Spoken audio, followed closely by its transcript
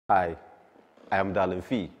Hi, I am Darlin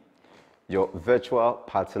Fee, your virtual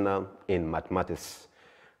partner in mathematics.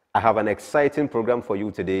 I have an exciting program for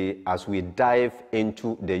you today as we dive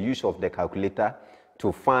into the use of the calculator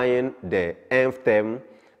to find the nth term,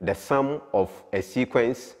 the sum of a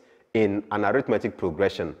sequence in an arithmetic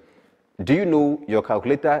progression. Do you know your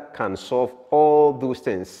calculator can solve all those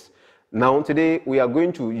things? Now today we are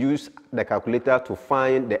going to use the calculator to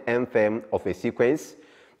find the nth term of a sequence.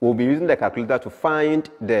 We'll be using the calculator to find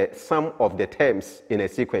the sum of the terms in a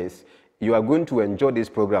sequence. You are going to enjoy this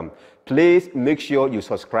program. Please make sure you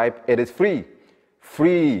subscribe. It is free.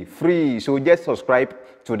 Free. So just subscribe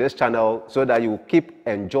to this channel so that you keep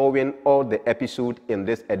enjoying all the episodes in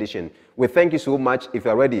this edition. We thank you so much. If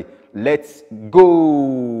you're ready, let's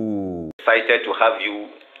go. Excited to have you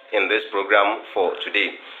in this program for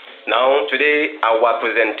today. Now, today our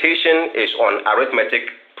presentation is on arithmetic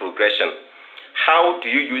progression. How do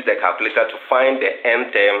you use the calculator to find the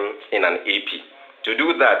nth term in an AP? To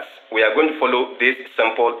do that, we are going to follow this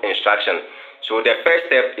simple instruction. So the first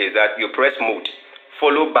step is that you press mode,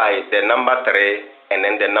 followed by the number 3 and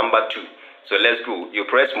then the number 2. So let's go. You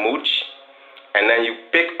press mode, and then you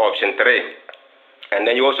pick option 3, and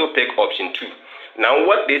then you also pick option 2. Now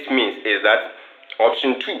what this means is that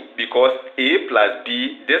option 2, because A plus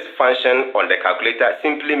B, this function on the calculator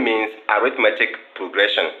simply means arithmetic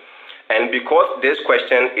progression. And because this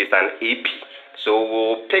question is an AP, so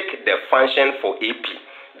we'll pick the function for AP.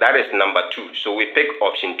 That is number 2. So we pick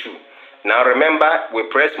option 2. Now remember, we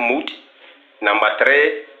press mode, number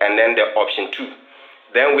 3, and then the option 2.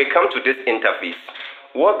 Then we come to this interface.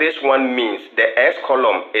 What this one means, the X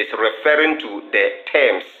column is referring to the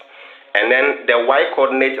terms, and then the Y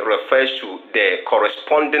coordinate refers to the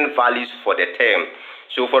corresponding values for the term.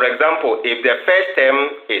 So for example, if the first term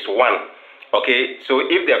is 1, okay, so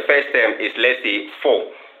if the first term is, let's say, 4,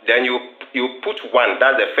 then you put 1,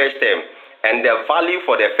 that's the first term, and the value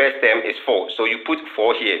for the first term is 4, so you put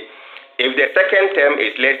 4 here. If the second term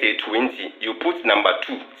is, let's say, 20, you put number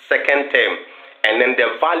 2, second term, and then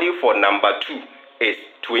the value for number 2 is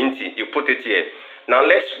 20, you put it here. Now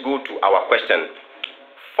let's go to our question.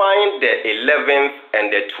 Find the 11th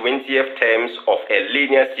and the 20th terms of a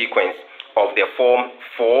linear sequence of the form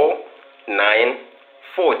 4, 9,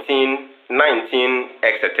 14, 19,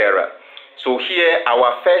 etc. So here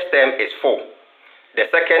our first term is 4, the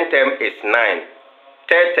second term is 9,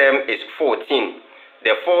 third term is 14,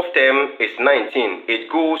 the fourth term is 19. It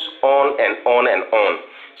goes on and on and on.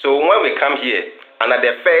 So when we come here, under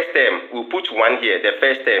the first term, we'll put 1 here, the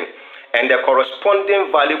first term, and the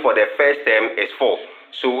corresponding value for the first term is 4.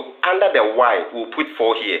 So under the Y, we'll put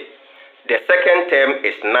 4 here. The second term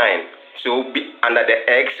is 9. So under the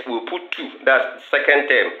X, we'll put 2. That's the second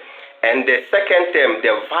term. And the second term,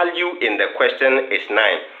 the value in the question is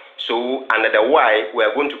 9. So under the Y, we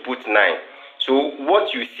are going to put 9. So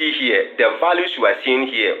what you see here, the values you are seeing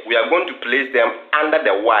here, we are going to place them under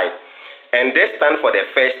the Y. And they stand for the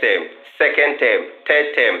first term, second term,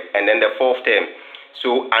 third term, and then the fourth term.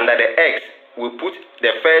 So under the X, we put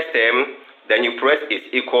the first term, then you press is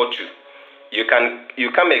equal to. You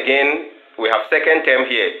come again, we have second term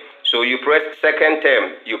here. So you press second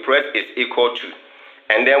term, you press is equal to.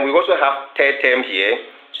 And then we also have third term here.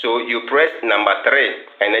 So you press number 3,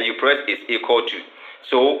 and then you press is equal to.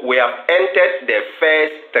 So we have entered the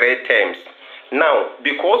first 3 terms. Now,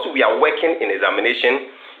 because we are working in examination,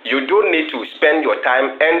 you don't need to spend your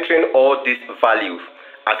time entering all these values.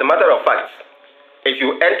 As a matter of fact, if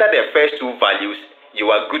you enter the first 2 values,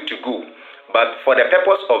 you are good to go. But for the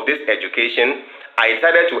purpose of this education, I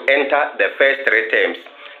decided to enter the first 3 terms.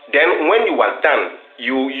 Then when you are done,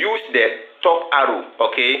 you use the top arrow,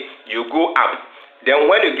 okay, you go up. Then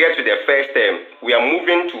when you get to the first term, we are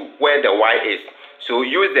moving to where the Y is. So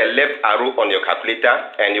use the left arrow on your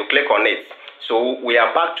calculator and you click on it. So we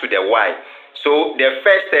are back to the Y. So the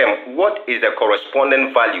first term, what is the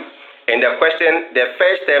corresponding value? In the question, the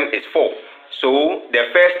first term is 4. So the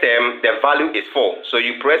first term, the value is 4. So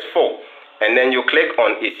you press 4 and then you click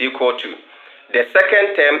on is equal to. The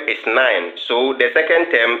second term is 9. So the second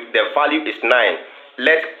term, the value is 9.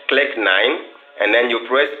 Let's click 9 and then you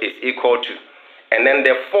press is equal to. And then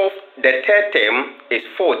the third term is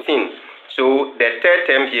 14. So the third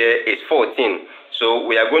term here is 14. So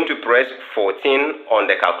we are going to press 14 on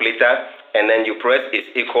the calculator and then you press is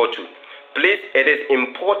equal to. Please, it is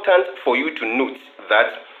important for you to note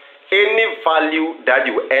that any value that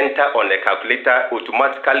you enter on the calculator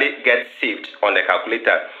automatically gets saved on the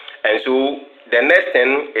calculator. And so the next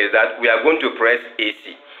thing is that we are going to press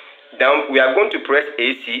AC. Then we are going to press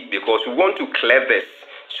AC because we want to clear this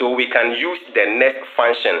so we can use the next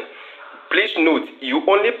function. Please note, you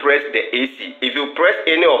only press the AC. If you press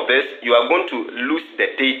any of this, you are going to lose the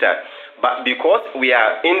data. But because we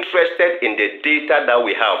are interested in the data that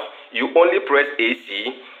we have, you only press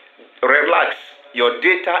AC. Relax, your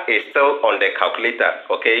data is still on the calculator,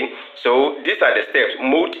 okay? So these are the steps: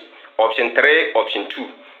 mode, option 3, option 2.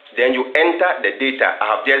 Then you enter the data.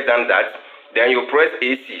 I have just done that. Then you press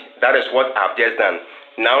AC. That is what I have just done.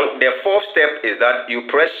 Now the fourth step is that you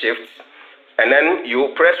press shift, and then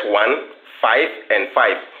you press 1, 5, and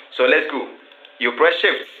 5. So let's go. You press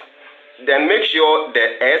shift. Then make sure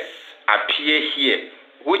the S appear here,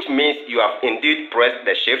 which means you have indeed pressed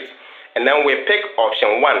the shift. And then we pick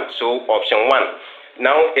option 1. So option 1.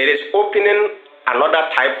 Now it is opening another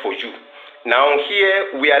type for you. Now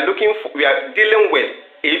here we are dealing with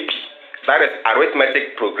AP, that is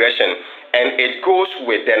arithmetic progression, and it goes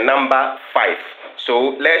with the number 5.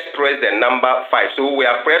 So let's press the number 5. So we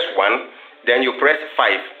have pressed 1, then you press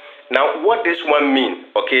 5. Now what this one mean,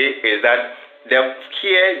 okay, is that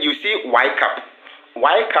here you see Y cap.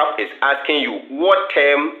 Y cap is asking you, what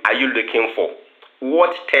term are you looking for?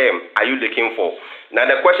 What term are you looking for? Now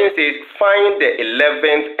the question says find the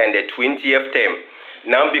 11th and the 20th term.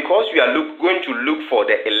 Now because we are going to look for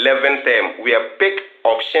the 11th term, we have picked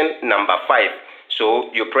option number 5.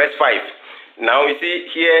 So you press 5. Now you see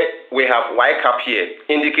here we have Y cap here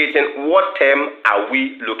indicating what term are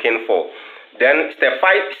we looking for. Then step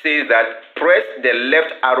 5 says that press the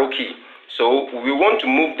left arrow key. So we want to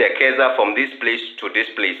move the cursor from this place to this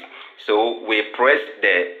place. So we press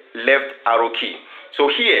the left arrow key. So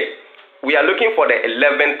here we are looking for the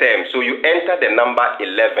 11th term. So you enter the number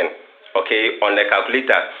 11, okay, on the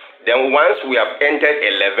calculator. Then once we have entered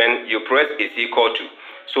 11, you press is equal to.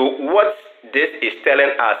 So what this is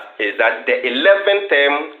telling us is that the 11th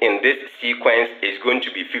term in this sequence is going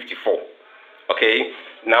to be 54. Okay.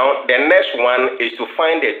 Now the next one is to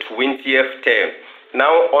find the 20th term.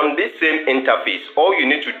 Now on this same interface, all you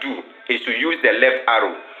need to do is to use the left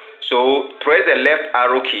arrow. So press the left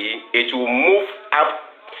arrow key, it will move up,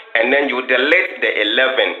 and then you delete the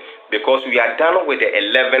 11 because we are done with the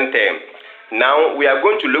 11th term. Now we are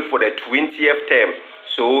going to look for the 20th term.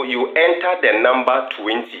 So you enter the number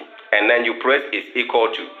 20 and then you press is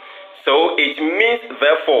equal to. So it means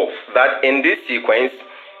therefore that in this sequence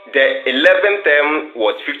the 11th term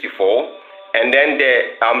was 54 and then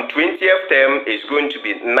the 20th term is going to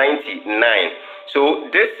be 99. So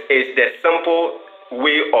this is the simple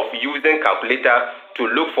way of using calculator to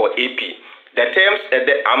look for AP. The terms,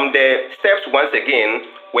 the steps once again,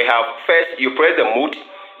 we have first you press the mode,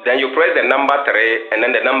 then you press the number 3 and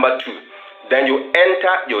then the number 2. Then you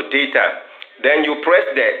enter your data. Then you press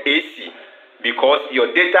the AC because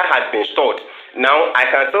your data has been stored. Now I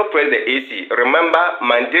can still press the AC. Remember,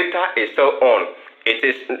 my data is still on. It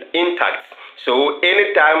is intact. So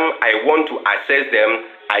anytime I want to access them,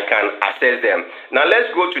 I can access them. Now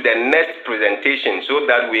let's go to the next presentation so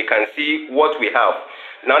that we can see what we have.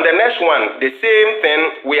 Now the next one, the same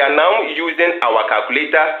thing, we are now using our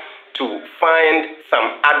calculator to find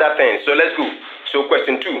some other things. So let's go. So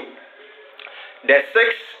question 2. The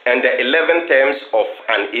 6th and the 11th terms of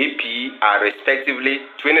an AP are respectively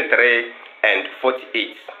 23 and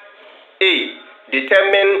 48. A.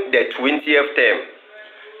 Determine the 20th term.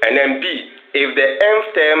 And then B. If the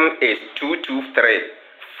nth term is 223,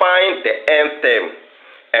 find the nth term.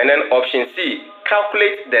 And then option C.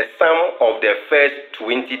 Calculate the sum of the first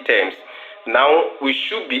 20 terms. Now we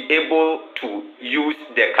should be able to use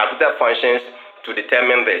the calculator functions to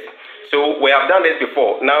determine this. So we have done this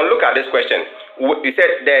before. Now look at this question. We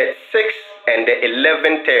said the 6th and the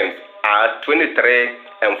 11th terms are 23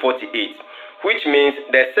 and 48, which means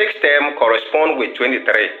the 6th term corresponds with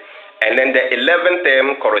 23 and then the 11th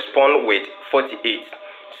term corresponds with 48.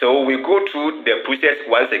 So we go through the process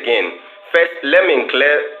once again. First, let me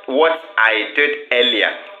clear what I did earlier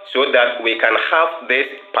so that we can have this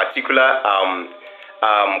particular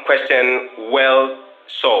question well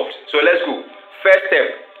solved. So let's go. First step,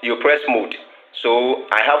 you press mode. So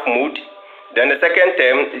I have mode. Then the second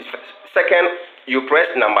term is you press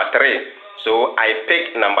number 3. So I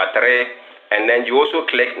pick number 3 and then you also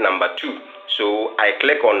click number 2. So I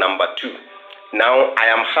click on number 2. Now I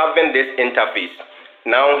am having this interface.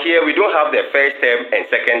 Now here we don't have the first term and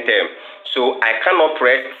second term. So I cannot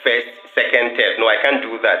press first, second term. No, I can't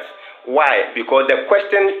do that. Why? Because the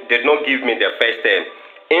question did not give me the first term.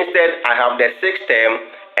 Instead, I have the 6th term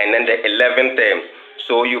and then the 11th term.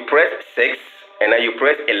 So you press 6 and then you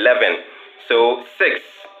press 11. So 6,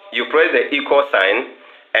 you press the equal sign,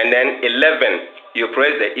 and then 11, you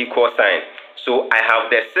press the equal sign. So I have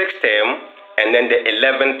the 6th term and then the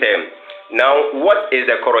 11th term. Now what is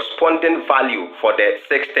the corresponding value for the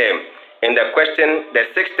 6th term? in the question, the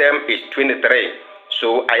sixth term is 23.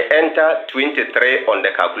 So I enter 23 on the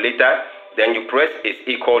calculator, then you press is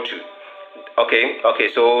equal to. Okay,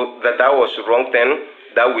 so that was wrong then.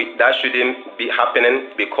 That shouldn't be happening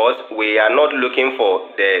because we are not looking for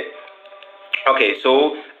the. Okay,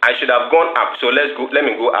 so I should have gone up. So let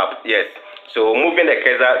me go up. Yes. So moving the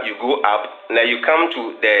cursor, you go up. Now you come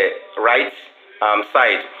to the right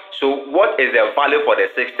side. So what is the value for the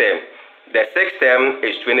sixth term? The sixth term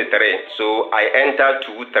is 23. So I enter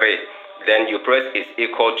 23. Then you press is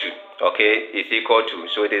equal to. Okay, is equal to.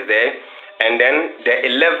 So it is there. And then the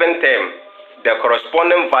 11th term, the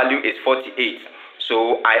corresponding value is 48.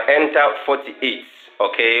 So I enter 48.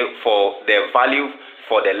 Okay, for the value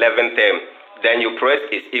for the 11th term. Then you press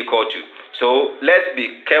is equal to. So let's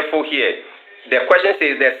be careful here. The question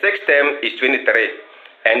says the sixth term is 23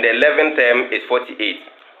 and the 11th term is 48.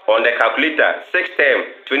 On the calculator, sixth term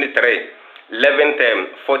 23, 11th term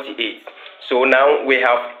 48. So now we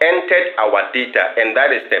have entered our data, and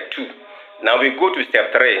that is step 2. Now we go to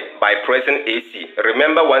step 3 by pressing AC.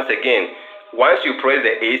 Remember once again, once you press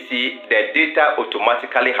the AC, the data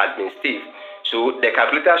automatically has been saved. So the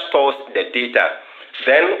calculator stores the data.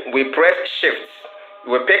 Then we press shift.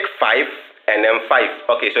 We pick 5 and then 5.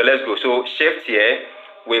 Okay, so let's go. So shift here,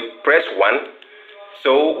 we press 1.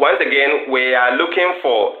 So once again, we are looking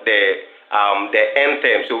for the end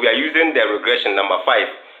term. So we are using the regression number 5.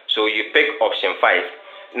 So you pick option 5.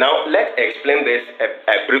 Now let's explain this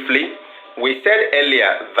briefly. We said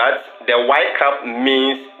earlier that the Y cap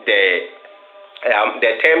means the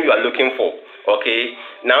term you are looking for. Okay,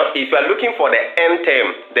 now if you are looking for the end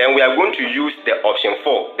term, then we are going to use the option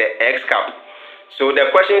 4, the X cap. So the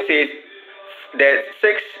question says the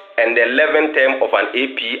 6th and the 11th term of an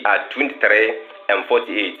AP are 23 and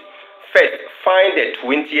 48. First, find the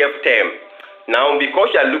 20th term. Now,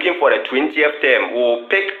 because you are looking for the 20th term, we'll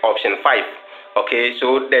pick option 5. Okay,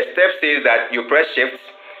 so the step says that you press shift,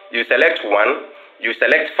 you select 1, you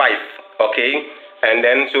select 5. Okay, and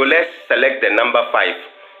then so let's select the number 5.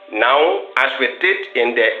 Now, as we did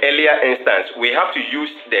in the earlier instance, we have to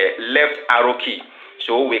use the left arrow key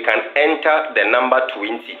so we can enter the number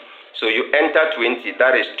 20. So you enter 20,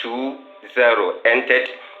 that is 20, entered,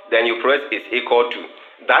 then you press is equal to.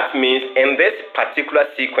 That means in this particular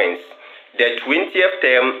sequence, the 20th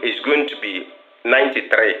term is going to be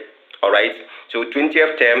 93. All right, so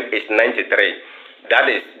 20th term is 93. That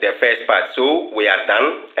is the first part. So we are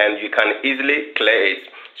done and you can easily clear it.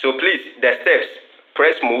 So please, the steps.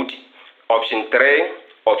 Press mode, option 3,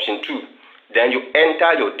 option 2. Then you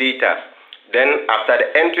enter your data. Then after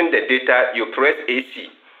entering the data, you press AC.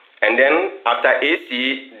 And then after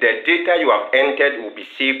AC, the data you have entered will be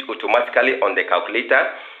saved automatically on the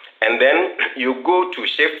calculator. And then you go to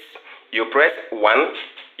shifts, you press 1,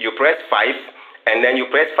 you press 5, and then you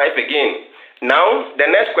press 5 again. Now, the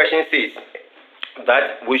next question says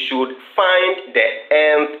that we should find the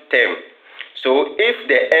nth term. So if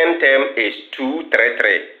the nth term is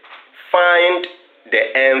 233, find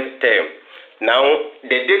the nth term. Now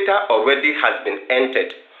the data already has been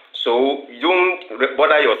entered, so don't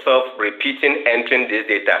bother yourself repeating entering this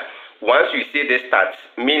data. Once you see this start,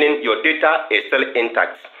 meaning your data is still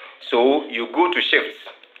intact, so you go to shifts.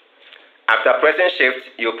 After pressing shift,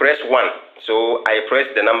 you press 1. So I press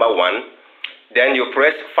the number 1. Then you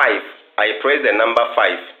press 5. I press the number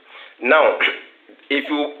 5. Now, if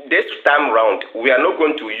you this time round, we are not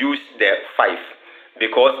going to use the 5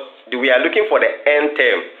 because we are looking for the end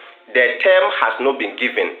term. The term has not been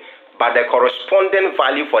given, but the corresponding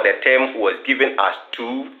value for the term was given as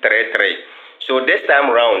 233. So this time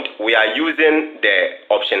round, we are using the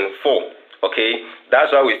option 4. Okay,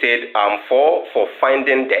 that's why we said 4 for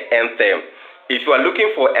finding the end term. If you are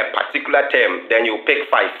looking for a particular term, then you pick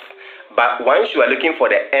 5. But once you are looking for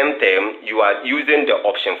the end term, you are using the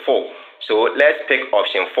option 4. So let's pick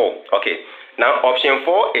option 4. Okay, now option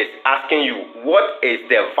 4 is asking you what is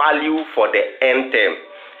the value for the end term.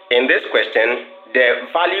 In this question, the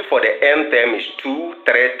value for the end term is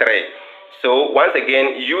 233. So once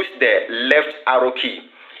again, use the left arrow key,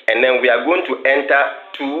 and then we are going to enter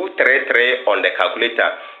 233 on the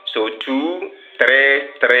calculator. So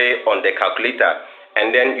 233 on the calculator,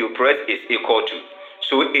 and then you press is equal to.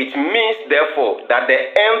 So it means therefore that the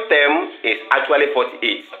end term is actually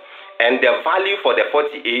 48. And the value for the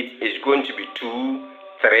 48 is going to be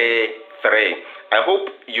 233. I hope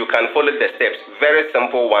you can follow the steps. Very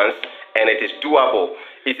simple ones, and it is doable.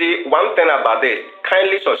 You see, one thing about this,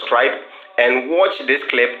 kindly subscribe and watch this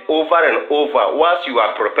clip over and over whilst you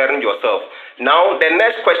are preparing yourself. Now, the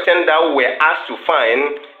next question that we're asked to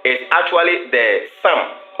find is actually the sum.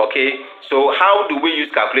 Okay, so how do we use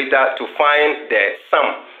calculator to find the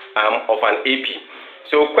sum? of an AP.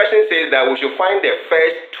 So question says that we should find the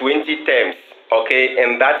first 20 terms, okay,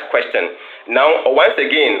 in that question. Now, once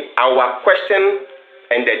again, our question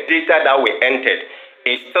and the data that we entered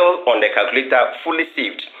is still on the calculator, fully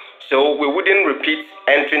saved. So we wouldn't repeat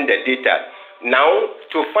entering the data. Now,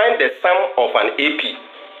 to find the sum of an AP,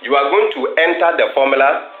 you are going to enter the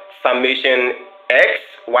formula summation x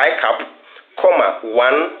y cap, comma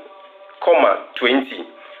 1, comma 20.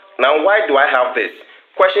 Now, why do I have this?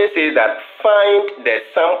 Question says that find the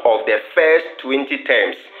sum of the first 20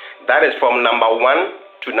 terms. That is from number 1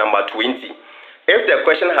 to number 20. If the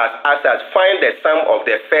question has asked us find the sum of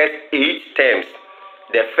the first 8 terms,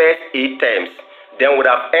 then we would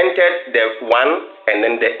have entered the 1 and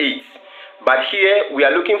then the 8. But here we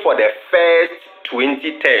are looking for the first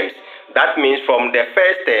 20 terms. That means from the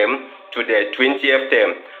first term to the 20th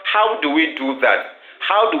term. How do we do that?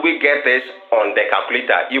 How do we get this on the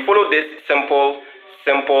calculator? You follow this simple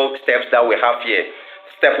steps that we have here.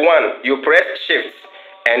 Step 1, you press shift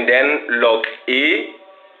and then log A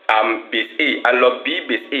base A and log B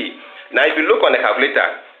base A. Now if you look on the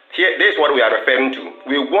calculator, here, this is what we are referring to.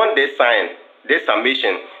 We want this sign, this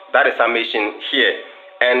summation, that is summation here.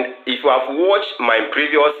 And if you have watched my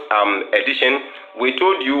previous edition, we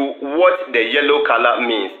told you what the yellow color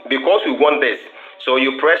means. Because we want this, so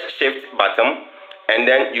you press shift button and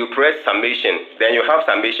then you press summation. Then you have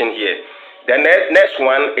summation here. The next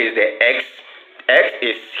one is the X. X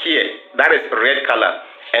is here. That is red color.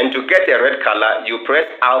 And to get a red color, you press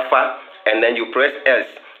alpha and then you press S.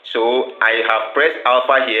 So I have pressed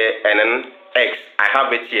alpha here and then X. I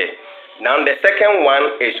have it here. Now the second one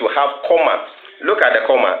is to have comma. Look at the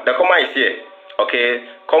comma. The comma is here. Okay,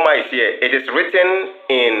 comma is here. It is written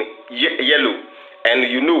in yellow. And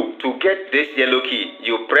you know, to get this yellow key,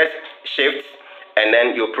 you press shift and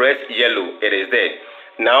then you press yellow. It is there.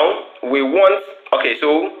 Now we want, okay,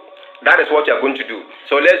 so that is what you are going to do.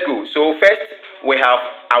 So let's go. So first we have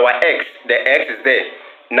our X. The X is there.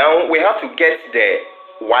 Now we have to get the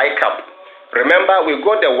Y cap. Remember, we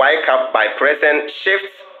got the Y cap by pressing shift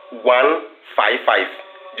 155.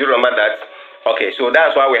 Do you remember that? Okay, so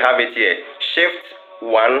that's why we have it here. Shift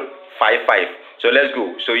 155. So let's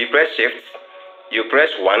go. So you press shift, you press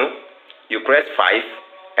 1, you press 5,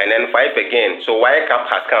 and then 5 again. So Y cap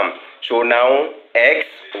has come. So now X,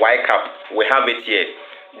 Y cap, we have it here.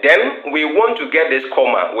 Then we want to get this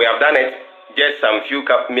comma. We have done it just some few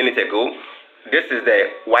minutes ago. This is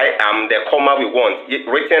the the comma we want,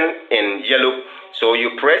 written in yellow. So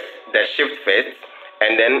you press the shift first,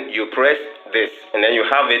 and then you press this, and then you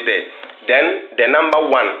have it there. Then the number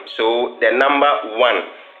 1, so the number 1.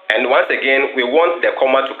 And once again, we want the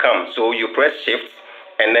comma to come. So you press shift,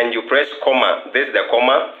 and then you press comma. This is the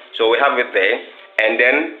comma, so we have it there. And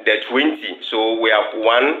then the 20, so we have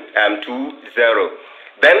 1, 2, 0.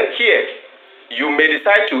 Then here, you may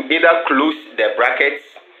decide to either close the brackets,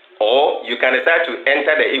 or you can decide to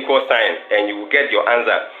enter the equal sign and you will get your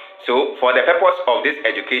answer. So for the purpose of this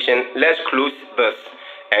education, let's close this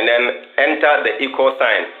and then enter the equal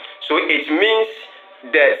sign. So it means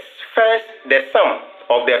the sum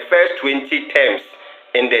of the first 20 terms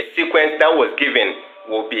in the sequence that was given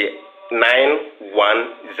will be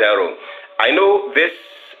 910. I know this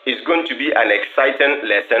is going to be an exciting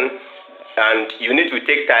lesson and you need to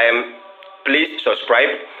take time. Please subscribe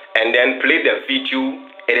and then play the video.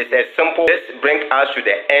 It is as simple. Let's bring us to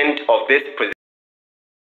the end of this presentation.